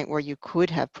point where you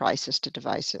could have prices to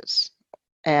devices,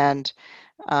 and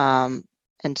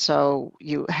so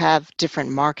you have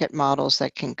different market models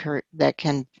that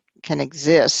can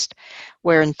exist,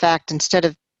 where in fact instead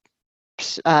of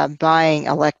buying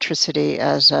electricity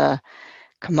as a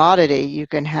commodity, you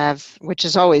can have, which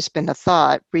has always been a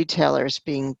thought, retailers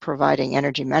providing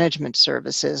energy management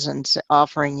services and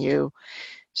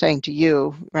saying to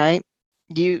you, right,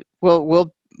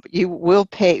 we'll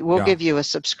give you a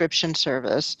subscription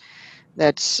service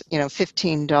that's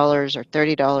 $15 or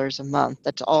 $30 a month.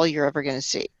 That's all you're ever going to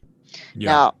see.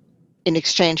 Yeah. Now, in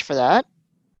exchange for that,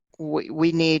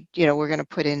 we need, we're going to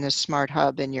put in this smart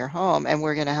hub in your home, and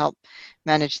we're going to help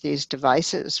manage these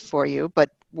devices for you, but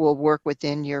we'll work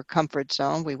within your comfort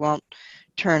zone. We won't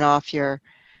turn off your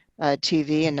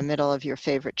TV in the middle of your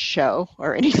favorite show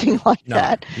or anything like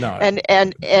that. No.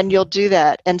 And you'll do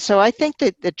that. And so I think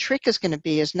that the trick is going to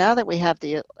be is now that we have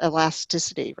the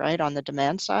elasticity, right, on the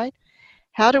demand side,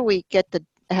 how do we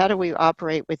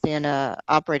operate within a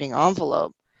operating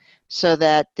envelope so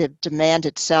that the demand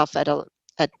itself the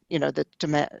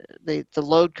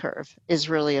load curve is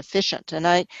really efficient. And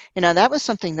that was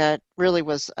something that really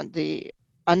was the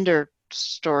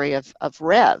understory of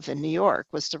REV in New York,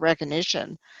 was the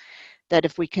recognition that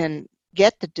if we can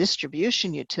get the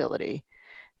distribution utility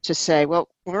to say, well,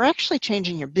 we're actually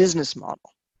changing your business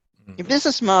model. Your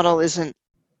business model isn't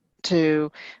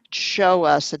to show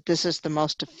us that this is the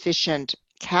most efficient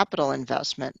capital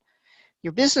investment.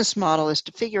 Your business model is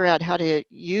to figure out how to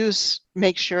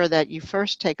make sure that you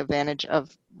first take advantage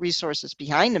of resources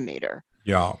behind the meter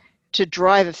to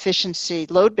drive efficiency,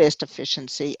 load-based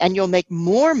efficiency, and you'll make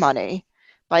more money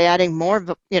by adding more,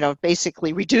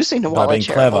 basically reducing the wallet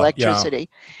share of electricity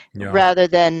rather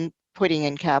than putting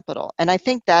in capital. And I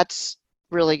think that's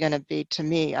really going to be, to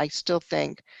me, I still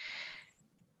think,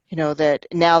 that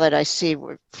now that I see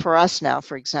for us now,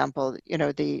 for example, in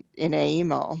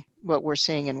AEMO, what we're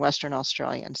seeing in Western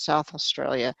Australia and South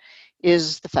Australia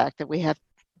is the fact that we have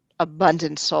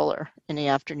abundant solar in the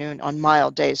afternoon on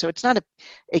mild days. So it's not an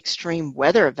extreme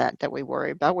weather event that we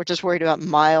worry about. We're just worried about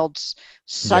mild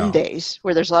Sundays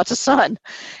where there's lots of sun.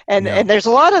 And there's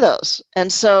a lot of those.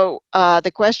 And so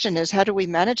the question is, how do we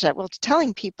manage that? Well, it's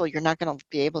telling people you're not going to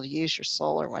be able to use your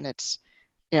solar when it's,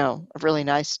 a really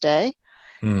nice day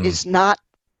is not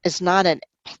an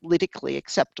politically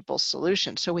acceptable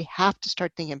solution. So we have to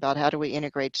start thinking about how do we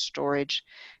integrate storage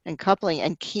and coupling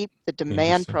and keep the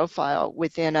demand profile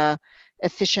within a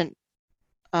efficient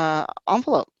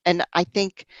envelope. And I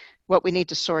think what we need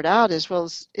to sort out is,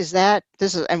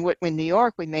 in New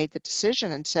York, we made the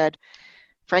decision and said,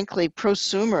 frankly,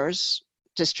 prosumers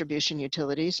distribution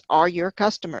utilities are your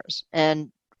customers.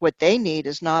 And what they need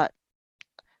is not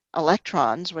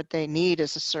electrons. What they need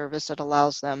is a service that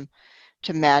allows them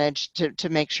to manage, to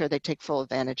make sure they take full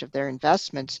advantage of their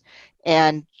investments,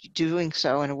 and doing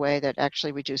so in a way that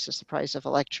actually reduces the price of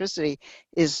electricity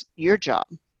is your job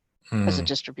as a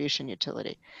distribution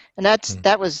utility. And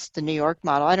that was the New York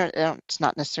model. It's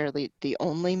not necessarily the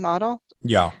only model.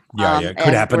 It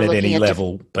could happen at any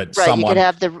level, but right, you could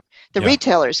have the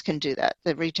retailers can do that.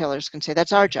 The retailers can say,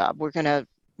 that's our job. We're going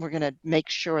to make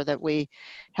sure that we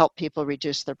help people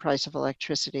reduce their price of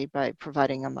electricity by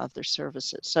providing them other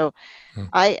services. So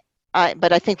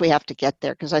but I think we have to get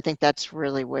there, because I think that's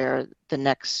really where the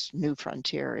next new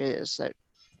frontier is that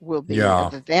will be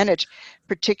of advantage,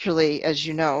 particularly as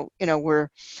we're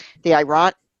the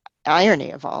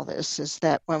irony of all this is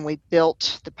that when we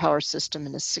built the power system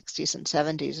in the 60s and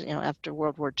 70s, after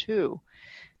World War II,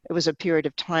 it was a period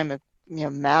of time of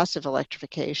massive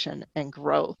electrification and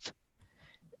growth.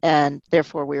 And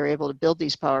therefore, we were able to build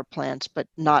these power plants, but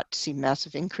not see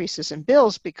massive increases in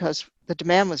bills because the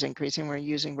demand was increasing. We're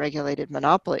using regulated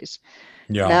monopolies.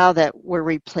 Now that we're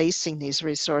replacing these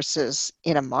resources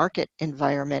in a market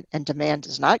environment and demand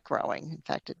is not growing, in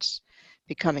fact, it's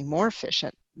becoming more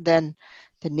efficient, then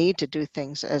the need to do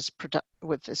things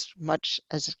with as much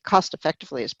as cost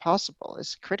effectively as possible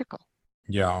is critical.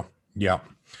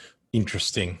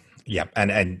 Interesting. Yeah,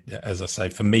 and as I say,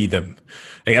 for me,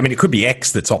 it could be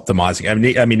X that's optimizing.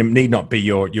 It need not be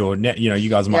your net. You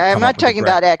guys might. I'm not talking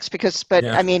about X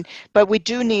but we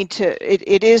do need to.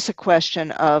 It is a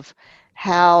question of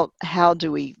how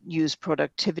do we use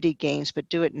productivity gains, but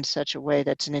do it in such a way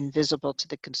that's invisible to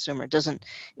the consumer.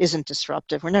 Isn't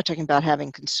disruptive. We're not talking about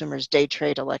having consumers day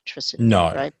trade electricity.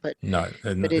 Right? But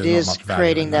it is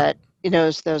creating that.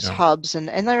 Those hubs, and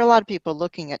there are a lot of people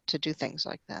looking to do things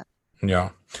like that.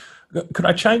 Yeah. Could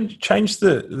I change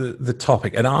the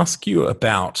topic and ask you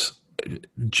about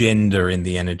gender in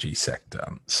the energy sector?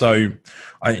 So,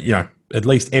 at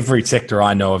least every sector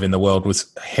I know of in the world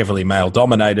was heavily male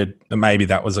dominated. And maybe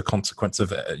that was a consequence of,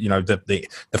 the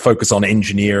focus on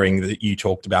engineering that you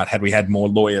talked about. Had we had more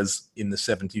lawyers in the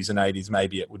 70s and 80s,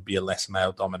 maybe it would be a less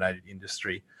male dominated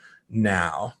industry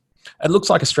now. It looks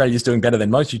like Australia's doing better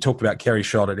than most. You talked about Kerry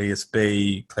Schott at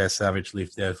ESB, Claire Savage,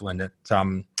 Liv Devlin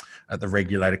at the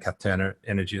regulator Captain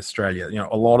Energy Australia.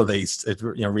 A lot of these, it's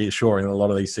reassuring. A lot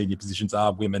of these senior positions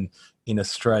are women in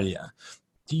Australia.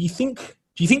 Do you think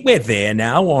we're there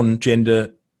now on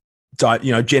gender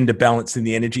balance in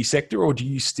the energy sector, or do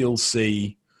you still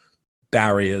see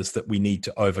barriers that we need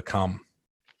to overcome?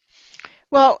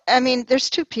 Well, there's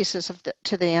two pieces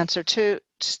to the answer. To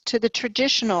to the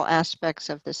traditional aspects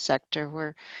of this sector,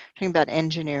 we're talking about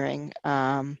engineering.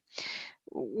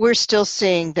 We're still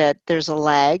seeing that there's a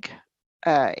lag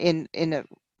in the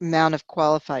amount of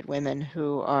qualified women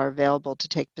who are available to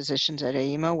take positions at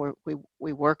AEMO.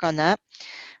 We work on that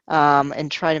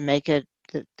and try to make it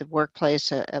the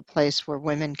workplace a place where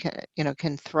women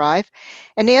can thrive.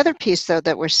 And the other piece, though,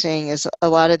 that we're seeing is a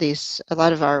lot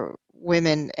of our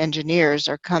women engineers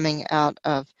are coming out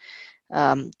of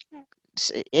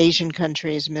Asian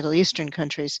countries, Middle Eastern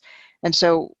countries. And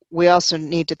so we also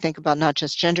need to think about not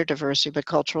just gender diversity, but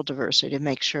cultural diversity to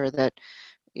make sure that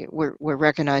we're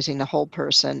recognizing the whole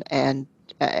person and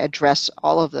address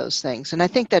all of those things. And I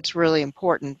think that's really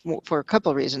important for a couple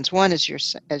of reasons. One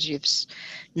is, as you've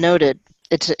noted,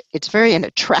 it's very an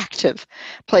attractive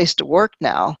place to work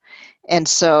now. And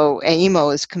so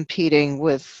AEMO is competing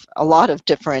with a lot of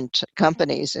different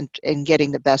companies and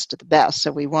getting the best of the best.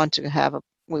 So we want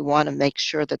to make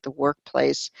sure that the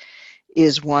workplace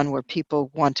is one where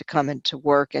people want to come into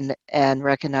work and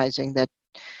recognizing that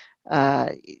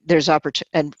there's opportunity,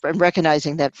 and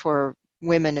recognizing that for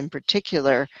women in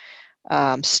particular,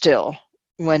 still,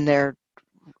 when they're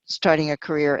starting a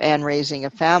career and raising a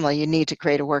family, you need to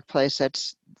create a workplace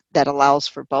that allows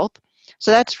for both.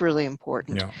 So that's really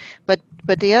important. Yeah.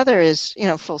 But the other is,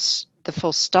 the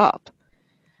full stop.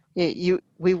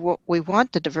 We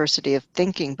want the diversity of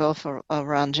thinking, both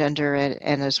around gender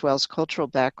and as well as cultural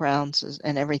backgrounds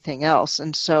and everything else.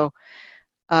 And so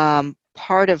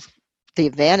part of the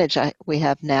advantage we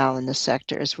have now in the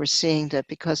sector is we're seeing that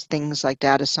because things like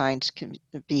data science can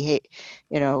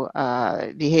behavior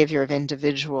of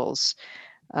individuals,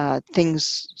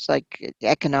 things like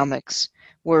economics,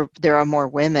 where there are more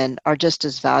women, are just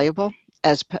as valuable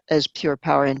as pure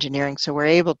power engineering. So we're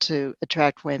able to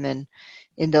attract women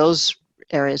in those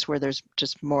areas where there's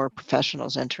just more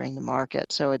professionals entering the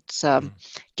market. So it's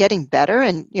getting better,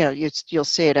 and you'll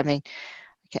see it. I mean,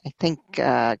 I think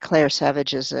Claire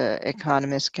Savage is an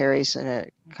economist, Carrie's an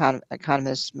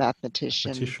economist,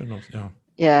 mathematician. Yeah.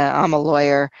 Yeah, I'm a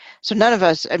lawyer. So none of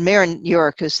us, and Maren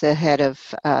York, who's the head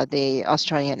of the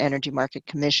Australian Energy Market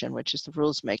Commission, which is the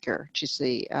rules maker, she's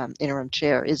the interim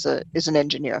chair, is an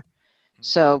engineer.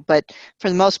 So, but for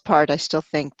the most part, I still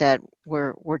think that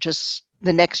we're just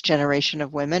the next generation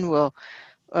of women will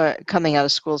coming out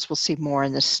of schools, we'll see more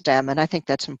in the STEM, and I think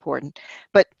that's important.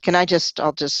 But I'll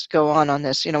just go on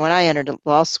this. When I entered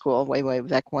law school way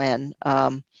back when,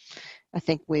 I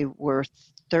think we were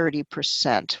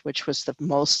 30%, which was the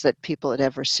most that people had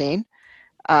ever seen.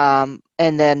 And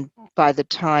then by the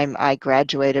time I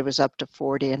graduated, it was up to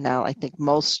 40, and now I think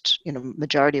most,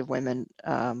 majority of women,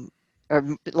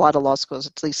 or a lot of law schools,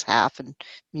 at least half, and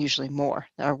usually more,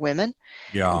 are women.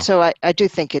 Yeah. And so I do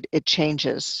think it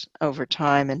changes over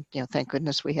time, and thank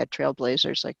goodness we had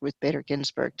trailblazers like Ruth Bader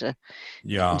Ginsburg to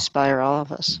inspire all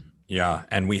of us. Yeah,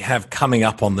 and we have coming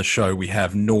up on the show, we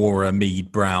have Nora Mead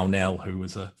Brownell, who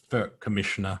was a FERC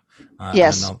commissioner.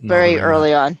 Yes, very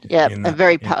early on. Yeah, a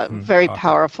very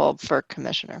powerful FERC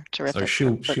commissioner. Terrific. So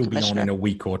she'll be on in a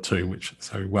week or two, which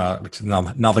is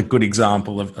another good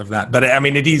example of that. But I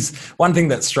mean, it is one thing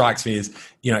that strikes me is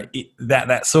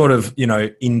that sort of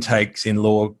intakes in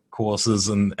law courses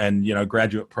and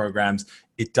graduate programs.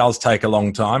 It does take a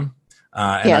long time.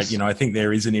 And yes. I think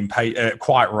there is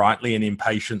quite rightly an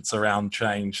impatience around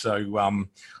change. So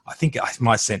I think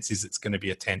my sense is it's going to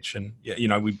be a tension. We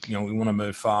want to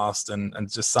move fast, and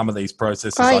just some of these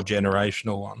processes are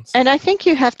generational ones. And I think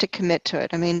you have to commit to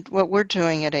it. I mean, what we're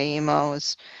doing at AEMO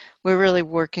is we're really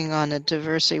working on a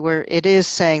diversity where it is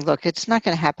saying, look, it's not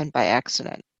going to happen by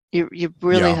accident. You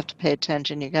really have to pay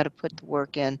attention. You got to put the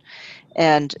work in,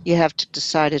 and you have to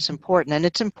decide it's important. And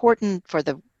it's important for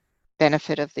the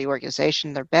benefit of the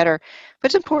organization. They're better, but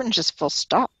it's important just full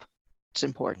stop. It's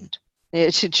important.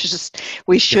 It should just,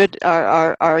 we should,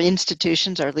 our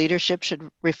institutions, our leadership should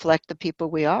reflect the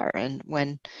people we are. And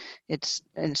when it's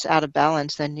out of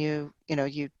balance, then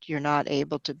you're not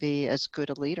able to be as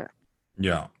good a leader.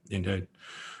 Yeah, indeed.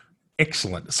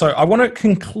 Excellent. So I want to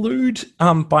conclude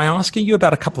by asking you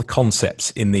about a couple of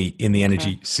concepts in the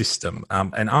energy system,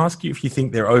 and ask you if you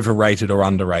think they're overrated or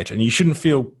underrated. And you shouldn't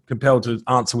feel compelled to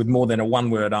answer with more than a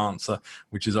one-word answer,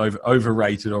 which is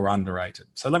overrated or underrated.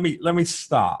 So let me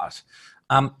start.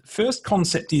 First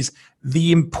concept is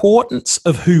the importance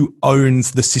of who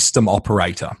owns the system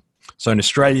operator. So in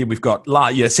Australia, we've got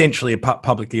essentially a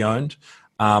publicly owned.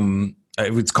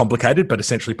 It's complicated, but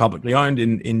essentially publicly owned.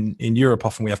 In Europe,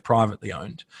 often we have privately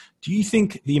owned. Do you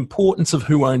think the importance of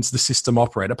who owns the system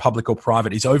operator, public or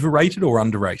private, is overrated or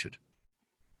underrated?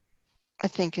 I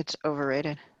think it's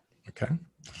overrated. Okay.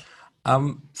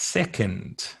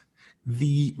 Second,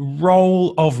 the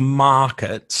role of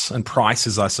markets and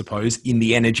prices, I suppose, in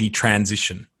the energy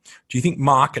transition. Do you think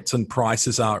markets and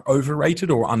prices are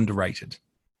overrated or underrated?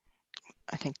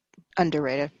 I think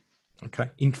underrated. Okay,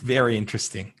 very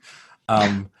interesting.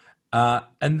 And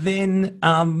then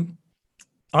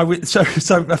so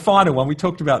a final one. We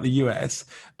talked about the US.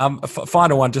 A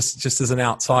final one, just as an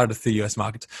outsider of the US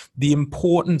markets, the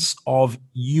importance of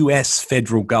US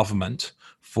federal government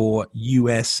for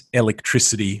US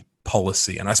electricity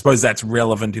policy, and I suppose that's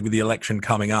relevant with the election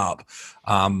coming up.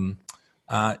 Do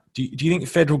you think the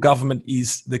federal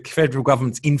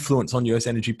government's influence on US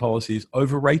energy policy is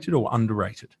overrated or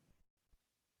underrated?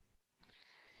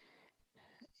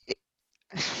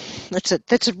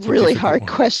 That's a really hard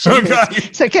question.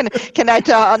 Okay. So can I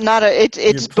tell?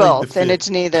 It's both, and it's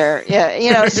neither.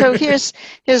 Yeah, So here's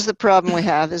the problem we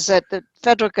have is that the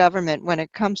federal government, when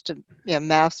it comes to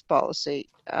math policy,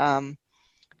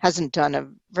 hasn't done a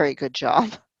very good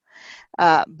job.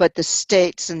 But the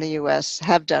states in the U.S.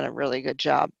 have done a really good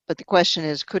job. But the question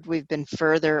is, could we have been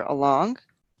further along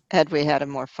had we had a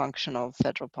more functional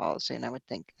federal policy? And I would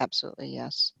think absolutely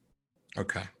yes.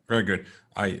 Okay, very good.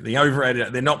 The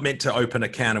overrated, they're not meant to open a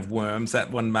can of worms. That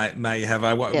one may have,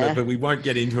 but we won't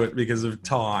get into it because of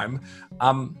time.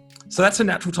 So that's a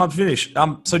natural time to finish.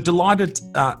 So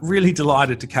really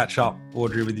delighted to catch up,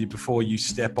 Audrey, with you before you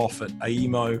step off at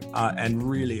AEMO, and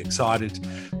really excited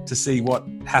to see what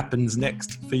happens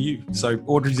next for you. So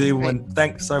Audrey Zibelman,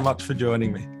 thanks so much for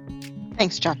joining me.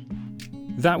 Thanks, John.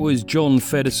 That was John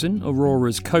Feddersen,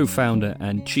 Aurora's co-founder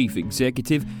and chief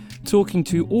executive, talking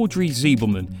to Audrey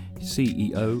Zibelman,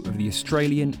 CEO of the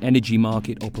Australian energy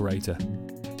market operator.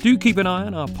 Do keep an eye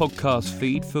on our podcast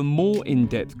feed for more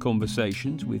in-depth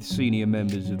conversations with senior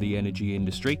members of the energy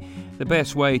industry. The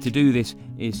best way to do this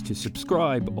is to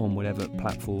subscribe on whatever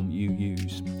platform you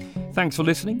use. Thanks for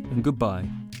listening, and goodbye.